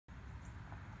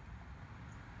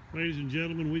Ladies and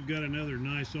gentlemen, we've got another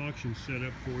nice auction set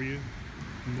up for you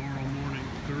tomorrow morning,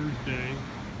 Thursday,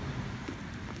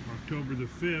 October the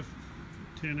 5th,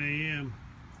 10 a.m.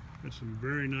 Got some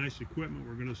very nice equipment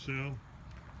we're going to sell.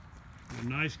 A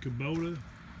nice Kubota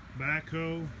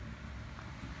backhoe,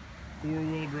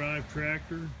 four-wheel drive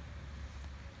tractor.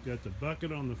 Got the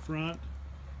bucket on the front.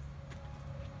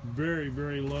 Very,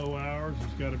 very low hours.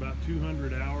 It's got about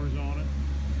 200 hours on it.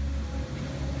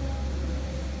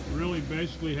 Really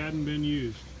basically hadn't been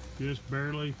used. Just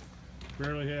barely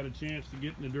had a chance to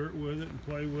get in the dirt with it and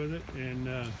play with it, and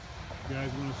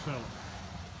guys want to sell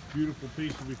it. Beautiful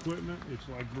piece of equipment. It's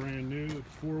like brand new.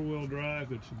 It's four-wheel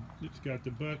drive. It's got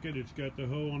the bucket. It's got the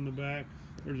hoe on the back.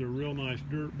 There's a real nice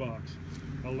dirt box.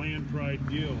 A Land Pride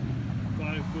gill,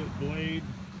 5-foot blade.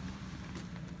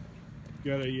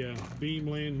 Got a beam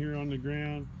laying here on the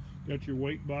ground. Got your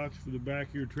weight box for the back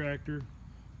of your tractor.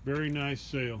 Very nice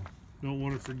sale. Don't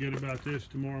want to forget about this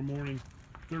tomorrow morning,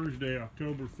 Thursday,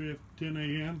 October 5th, 10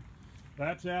 a.m.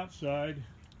 That's outside.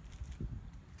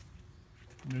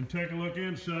 And then take a look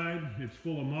inside. It's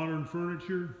full of modern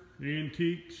furniture,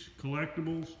 antiques,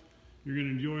 collectibles. You're going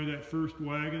to enjoy that first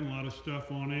wagon, a lot of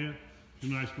stuff on it. A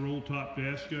nice roll-top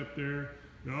desk up there.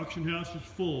 The auction house is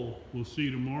full. We'll see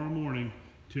you tomorrow morning,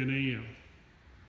 10 a.m.